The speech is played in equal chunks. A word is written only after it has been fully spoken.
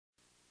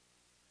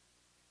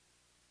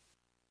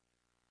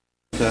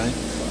Okay.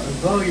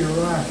 Although you're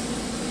right.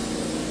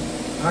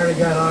 I already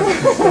got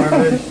oxygen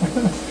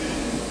starvation.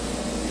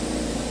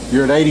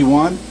 You're at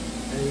 81?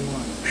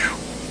 81.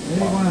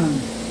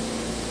 81.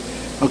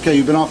 Okay,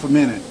 you've been off a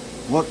minute.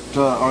 What,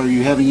 are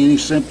you having any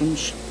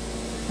symptoms?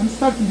 I'm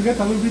starting to get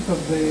a little bit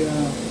of the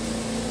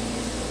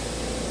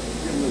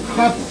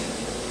hot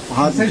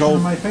Hot and sensation cold?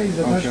 on my face.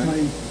 That's Okay.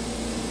 my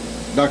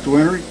Dr.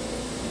 Wintery?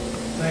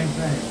 same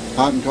thing.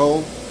 Hot and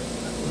cold?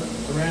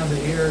 Around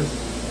the ears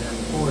and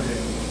forehead.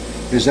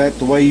 Is that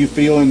the way you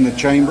feel in the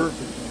chamber?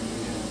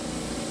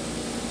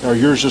 Are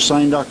yours the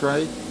same, Dr. A?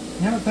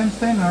 Yeah, but I'm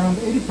staying around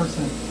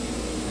 80%.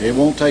 It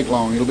won't take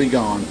long. It'll be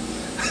gone.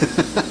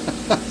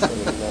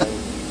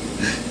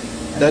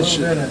 That's It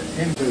should.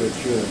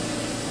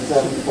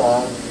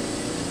 75.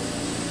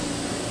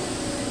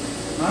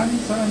 90,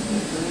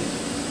 73,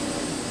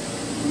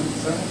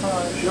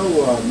 75. Show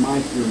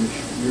Mike your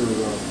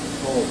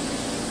pulse.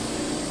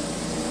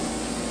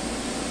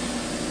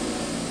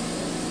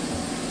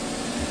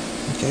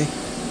 Okay.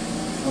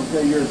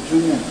 Okay, you're at 2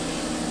 minutes.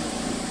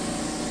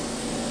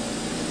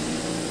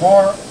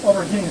 More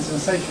overheating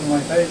sensation in my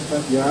face,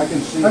 but Yeah, I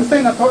can see. I'm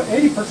staying at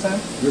 80%.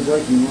 You're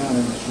breaking down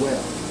in the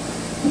sweat.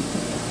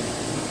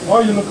 Oh,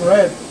 you look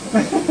red.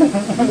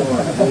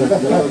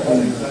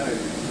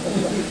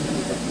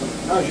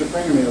 How's your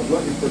fingernails?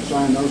 Looking for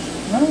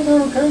cyanosis. No,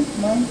 they're okay.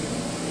 No,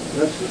 That's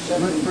the looks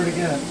symptom. pretty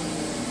good.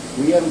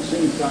 We haven't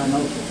seen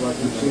cyanosis like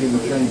we see in the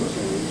chamber.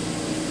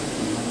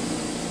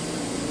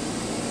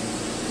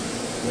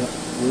 Yep.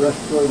 Your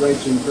respiratory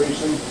rate's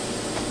increasing.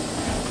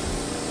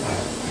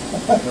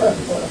 We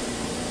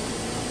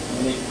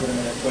need to put them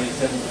in at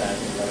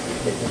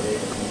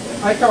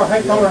 27,000. I have a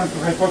high tolerance to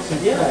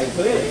hypoxia. Yeah,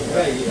 clearly,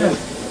 right. Yes.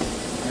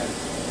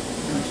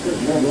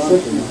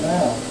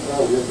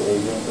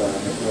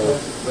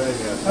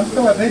 I'm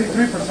still at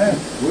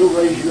 83%. We'll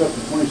raise you up to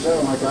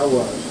 27 like I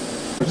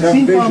was. The Have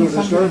same visual problem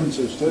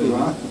disturbances too,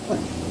 huh?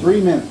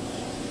 3 minutes.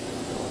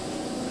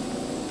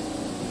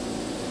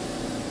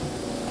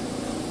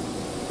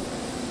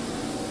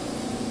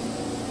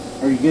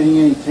 Are you getting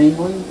any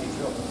tingling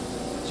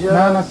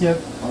No, not yet.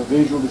 or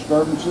visual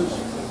disturbances?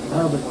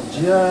 No, but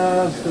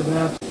just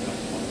about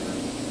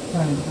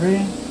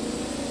 23.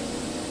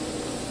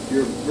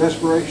 Your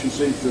respiration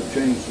seems to have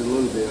changed a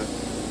little bit.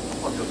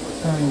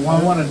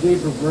 21. a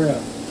deeper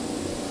breath.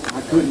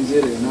 I couldn't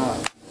get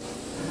enough.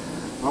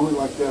 Only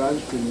like that, I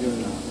just couldn't get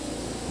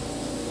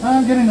enough.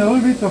 I'm getting a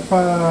little bit of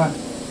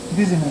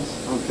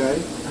dizziness.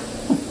 Okay.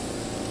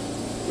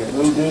 A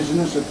little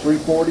dizziness at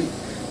 340.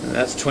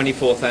 That's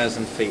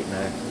 24,000 feet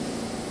now.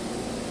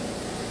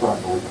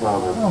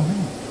 Oh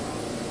man.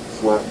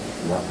 Sweat.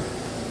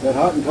 That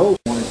hot and cold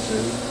wanted to. I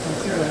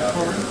see that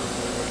recovery.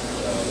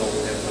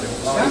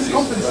 I'm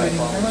compensating.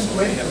 I went to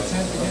 80% again.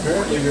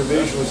 Apparently your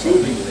visual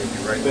acuity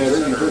better.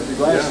 You took your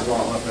glasses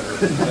off.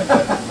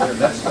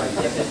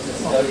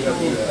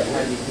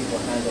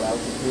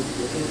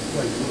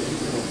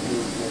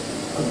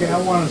 Okay, I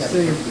want to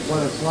see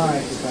what it's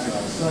like if I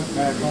suck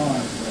back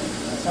on.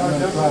 I'm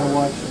going to try to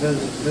watch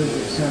visual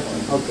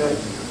symptoms. Okay.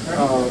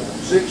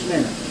 6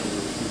 minutes.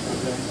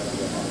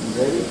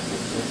 Ready?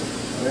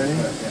 Ready?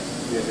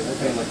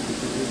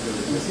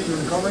 You see the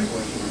recovery?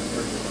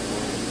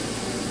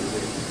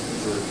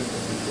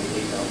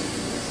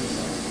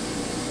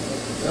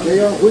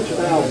 JL, which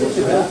valve was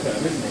that?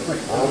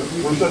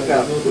 We took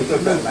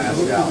that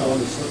mask out.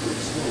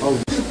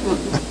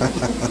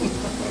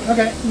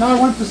 Okay, now I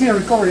want to see a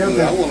recovery.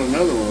 Okay. I want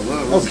another one of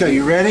those. Okay,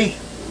 you ready?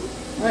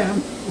 I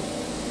am.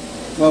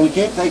 Well, we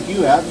can't take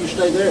you out. You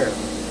stay there.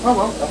 Oh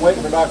well. I'm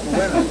waiting for Dr.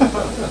 Winter.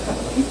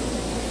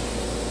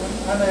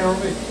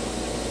 Anaerobic.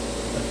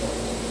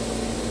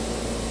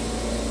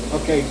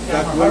 Okay,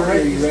 Yeah, Dr. my Winter, heart are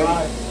rate you is ready?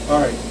 high. All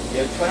right.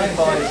 Yeah,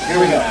 25. Here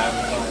we go.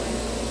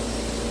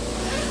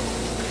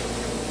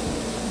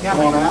 Yeah,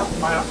 Come on out.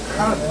 my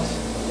heart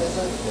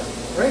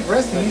rate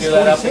resting is Feel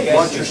that up 46. against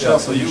Watch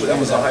yourself, so that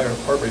was a higher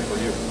heart rate for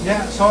you.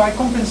 Yeah, so I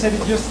compensated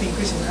just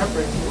increasing the heart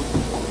rate. So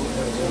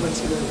let's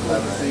see the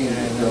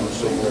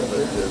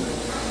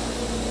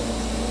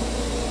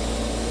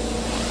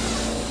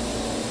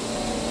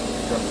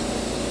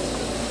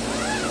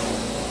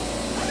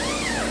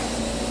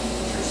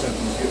Your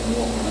symptoms get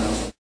more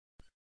pronounced.